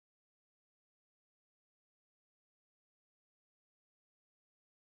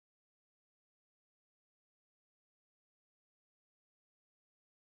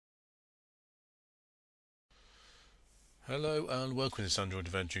Hello and welcome to this Android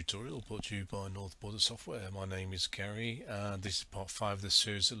Adventure tutorial brought to you by North Border Software. My name is Gary and this is part 5 of the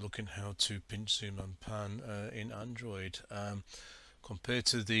series looking how to pinch, zoom and pan in Android. Compared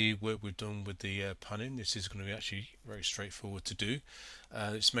to the work we've done with the panning, this is going to be actually very straightforward to do.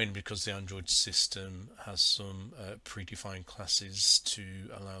 It's mainly because the Android system has some predefined classes to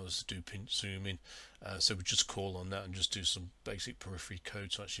allow us to do pinch zooming. So we just call on that and just do some basic periphery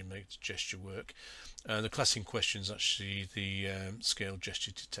code to actually make the gesture work. The class in question is actually the Scale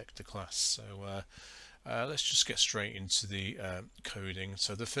GestureDecector class. So let's just get straight into the coding.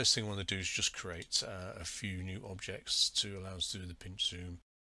 So the first thing I want to do is just create a few new objects to allow us to do the pinch zoom.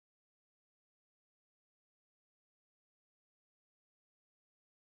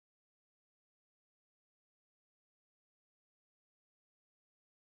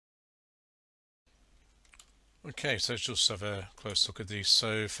 Okay, so let's just have a close look at these.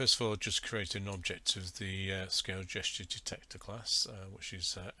 So first of all, just create an object of the Scale GestureDecector class, which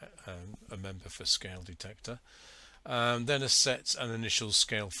is a member for Scale Detector. Then set an initial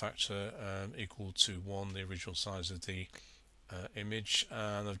scale factor equal to 1, the original size of the image,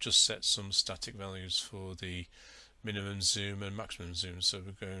 and I've just set some static values for the minimum zoom and maximum zoom. So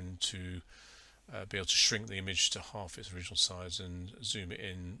we're going to be able to shrink the image to half its original size and zoom it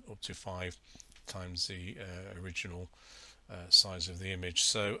in up to 5 times the original size of the image.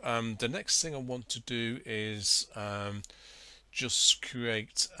 So the next thing I want to do is just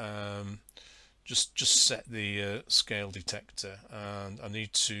create just set the scale detector, and I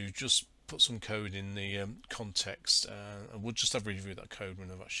need to just put some code in the context, and we'll just have a review of that code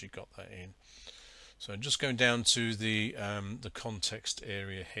when I've actually got that in. So I'm just going down to the context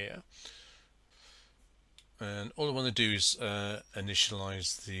area here, and all I want to do is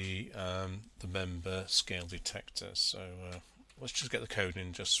initialize the member scale detector. So let's just get the code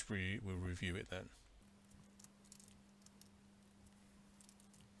in, just we'll review it then.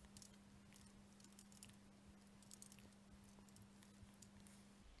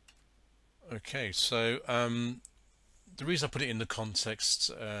 Okay, so the reason I put it in the context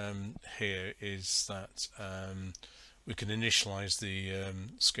here is that we can initialize the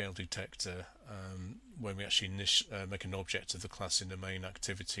scale detector when we actually make an object of the class in the main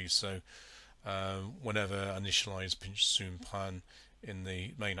activity. So whenever I initialize pinch zoom pan in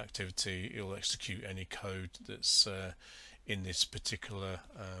the main activity, it'll execute any code that's in this particular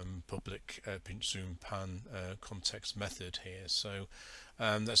public pinch zoom pan context method here. So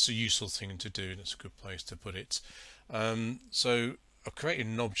that's a useful thing to do, and it's a good place to put it. So I've created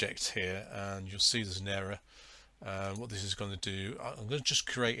an object here, and you'll see there's an error. What this is going to do, I'm going to just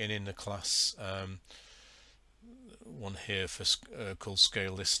create an inner class one here for called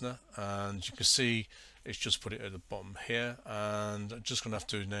Scale Listener, and you can see it's just put it at the bottom here, and I'm just going to have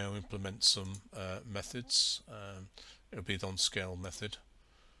to now implement some methods. It'll be the onScale method.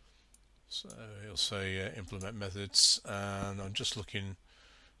 So it'll say implement methods, and I'm just looking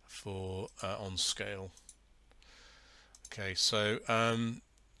for onScale. Okay, so I'm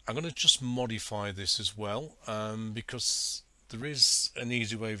going to just modify this as well, because there is an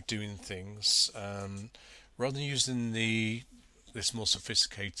easy way of doing things. Rather than using this more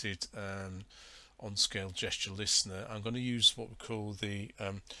sophisticated on-scale gesture listener, I'm going to use what we call the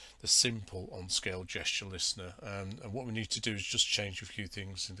simple on-scale gesture listener. And what we need to do is just change a few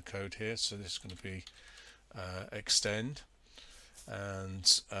things in the code here. So this is going to be extend,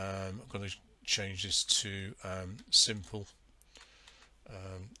 and I'm going to change this to simple.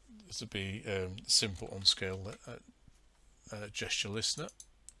 This will be simple on-scale gesture listener.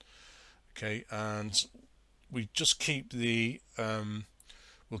 Okay, and we just keep the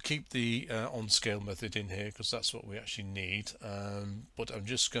we'll keep the onScale method in here because that's what we actually need. But I'm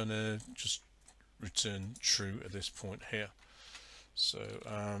just going to just return true at this point here. So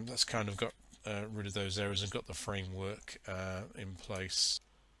that's kind of got rid of those errors and got the framework in place.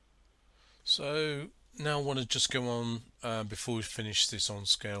 So now I want to just go on, before we finish this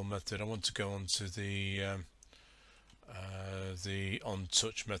onScale method, I want to go on to the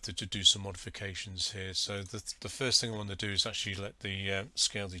onTouch method to do some modifications here. So the first thing I want to do is actually let the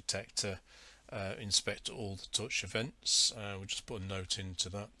scale detector inspect all the touch events. We'll just put a note into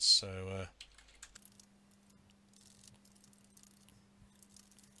that. So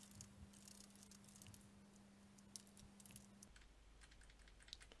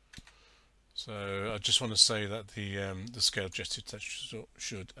I just want to say that the scale gesture detector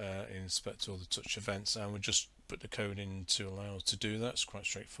should inspect all the touch events, and we'll just put the code in to allow us to do that. It's quite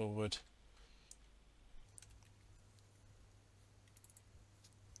straightforward.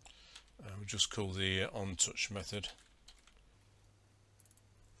 We'll just call the onTouch method.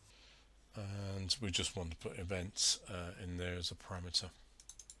 and we just want to put event in there as a parameter.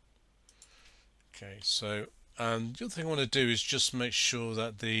 Okay, so the other thing I want to do is just make sure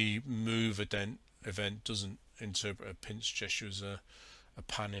that the move event doesn't interpret a pinch gesture as a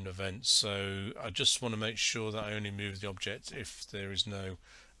panning event. So I just want to make sure that I only move the object if there is no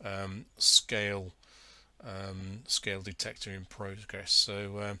scale detector in progress.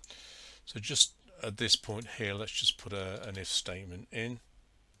 So just at this point here, let's just put an if statement in,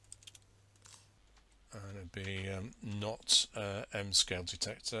 and it'd be not scale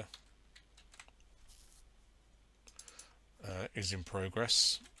detector is in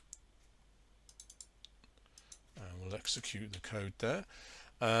progress, and we'll execute the code there.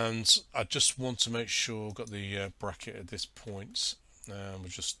 And I just want to make sure I've got the bracket at this point. We'll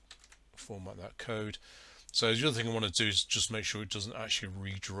just format that code. So the other thing I want to do is just make sure it doesn't actually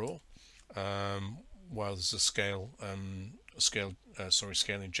redraw while there's a scaling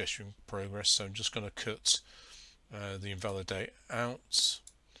gesture in progress. So I'm just going to cut the invalidate out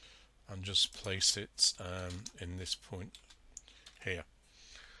and just place it in this point here.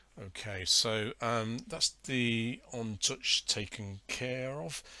 Okay, so that's the on-touch taken care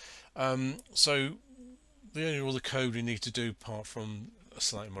of. So the only other code we need to do, apart from a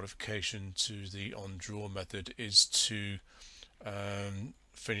slight modification to the Ondraw method, is to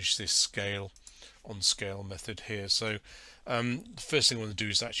finish this on scale method here. So the first thing I want to do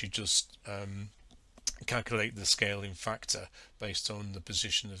is actually just calculate the scaling factor based on the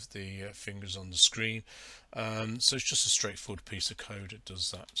position of the fingers on the screen. So it's just a straightforward piece of code that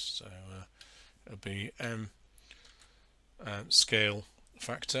does that. So it'll be scale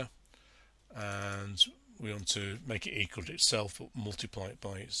factor, and we want to make it equal to itself but multiply it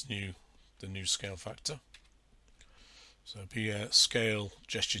by the new scale factor. So it'll be a scale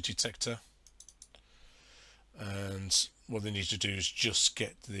gesture detector, and what they need to do is just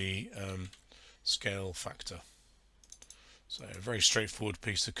get the scale factor. So a very straightforward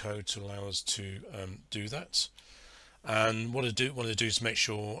piece of code to allow us to do that. And what I do is make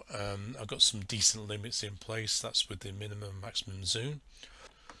sure I've got some decent limits in place. That's with the minimum maximum zoom.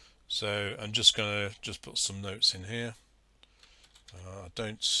 So I'm just going to put some notes in here. I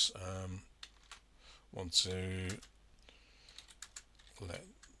don't want to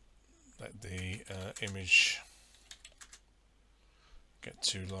let the image get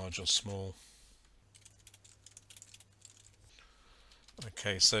too large or small.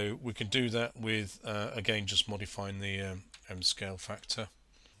 Okay, so we can do that with again just modifying the scale factor,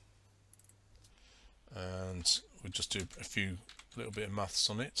 and we'll just do a little bit of maths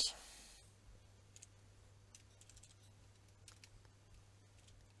on it.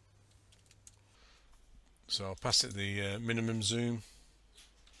 So I'll pass it the minimum zoom,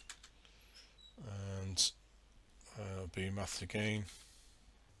 and be math again,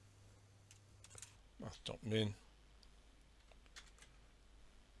 math.min,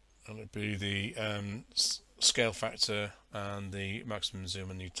 and it'll be the scale factor and the maximum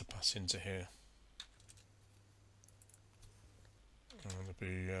zoom I need to pass into here. And it'll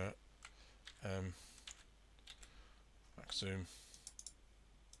be max zoom.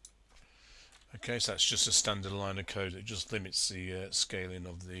 Okay, so that's just a standard line of code that just limits the scaling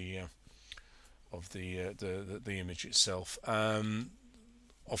of the image itself.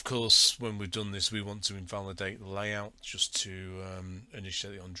 Of course, when we've done this, we want to invalidate the layout just to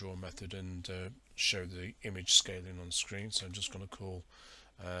initiate the Ondraw method and show the image scaling on screen. So I'm just going to call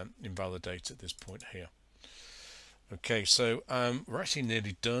invalidate at this point here. Okay, so we're actually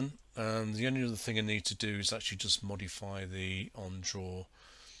nearly done. The only other thing I need to do is actually just modify the Ondraw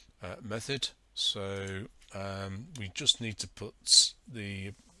method. So we just need to put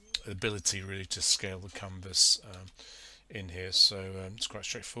the ability really to scale the canvas in here. So it's quite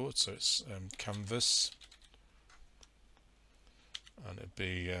straightforward. So it's canvas, and it'd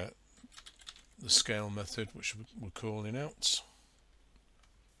be the scale method, which we're calling out,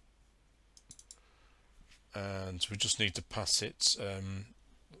 and we just need to pass it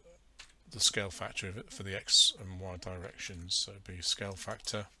the scale factor of it for the X and Y directions. So it'd be scale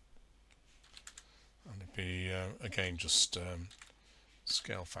factor, and it'd be again just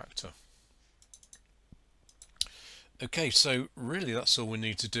scale factor. Okay, so really that's all we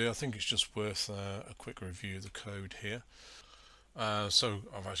need to do. I think it's just worth a quick review of the code here. So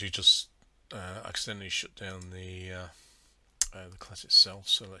I've actually just accidentally shut down the class itself,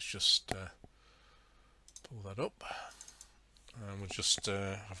 so let's just pull that up, and we'll just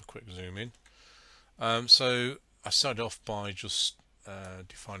have a quick zoom in. So I started off by just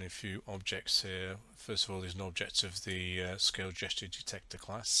defining a few objects here. First of all, there's an object of the Scale Gesture Detector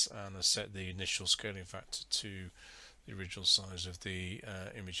class, and I set the initial scaling factor to the original size of the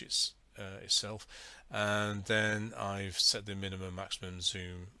image itself, and then I've set the minimum maximum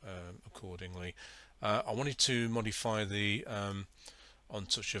zoom accordingly. I wanted to modify the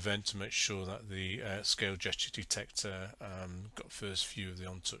OnTouch event to make sure that the Scale Gesture Detector got first view of the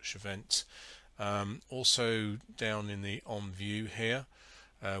OnTouch event. Also down in the On View here,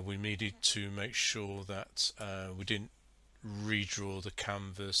 we needed to make sure that we didn't redraw the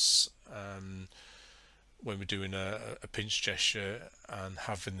canvas when we're doing a pinch gesture and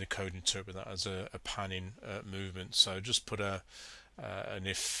having the code interpret that as a panning movement. So just put an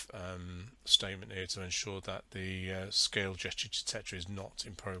if statement here to ensure that the Scale Gesture Detector is not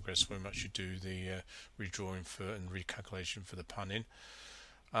in progress when we actually do the redrawing for and recalculation for the panning.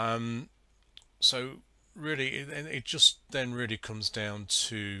 So really it just then really comes down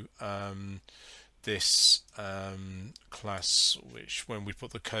to this class, which when we put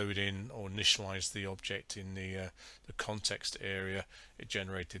the code in or initialize the object in the context area, it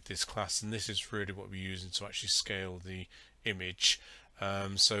generated this class, and this is really what we're using to actually scale the image.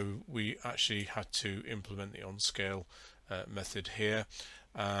 So we actually had to implement the onScale method here,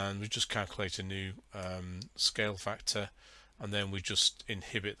 and we just calculate a new scale factor, and then we just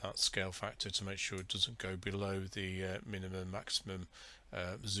inhibit that scale factor to make sure it doesn't go below the minimum maximum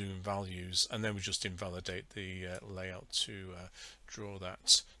zoom values, and then we just invalidate the layout to draw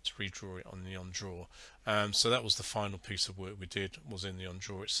that, to redraw it on the Ondraw. So that was the final piece of work we did, was in the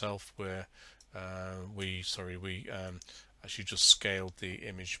Ondraw itself, where we actually just scaled the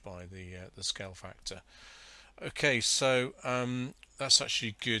image by the scale factor. Okay, so that's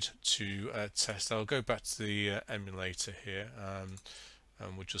actually good to test. I'll go back to the emulator here,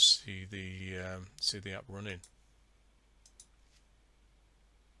 and we'll just see the app running.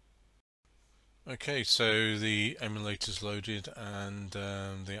 Okay, so the emulator's loaded and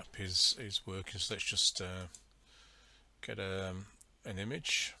the app is working. So let's just get an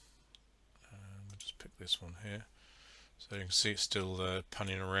image. We'll just pick this one here. So you can see it's still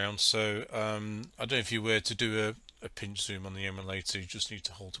panning around. So I don't know if you were to do a pinch zoom on the emulator, you just need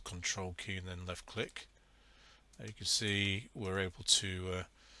to hold the Control key and then left click. You can see we're able to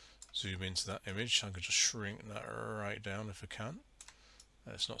zoom into that image. I can just shrink that right down if I can.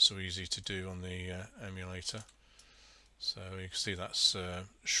 It's not so easy to do on the emulator. So you can see that's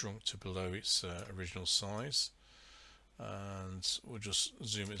shrunk to below its original size, and we'll just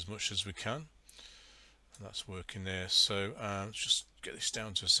zoom it as much as we can. And that's working there. So let's just get this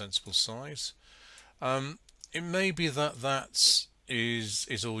down to a sensible size. It may be that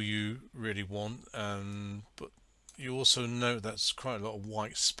is all you really want, but you also note that's quite a lot of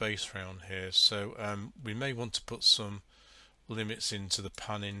white space around here. So we may want to put some limits into the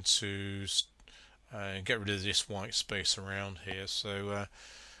panning to get rid of this white space around here. So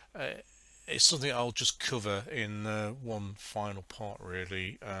it's something I'll just cover in one final part,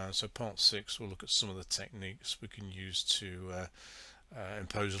 really. So part 6, we'll look at some of the techniques we can use to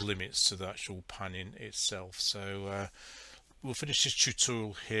impose limits to the actual panning itself. So we'll finish this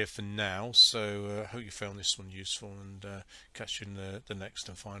tutorial here for now. So I hope you found this one useful, and catch you in the next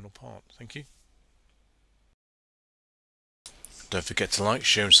and final part. Thank you. Don't forget to like,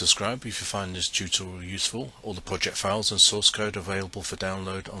 share and subscribe if you find this tutorial useful. All the project files and source code are available for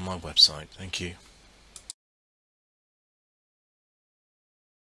download on my website. Thank you.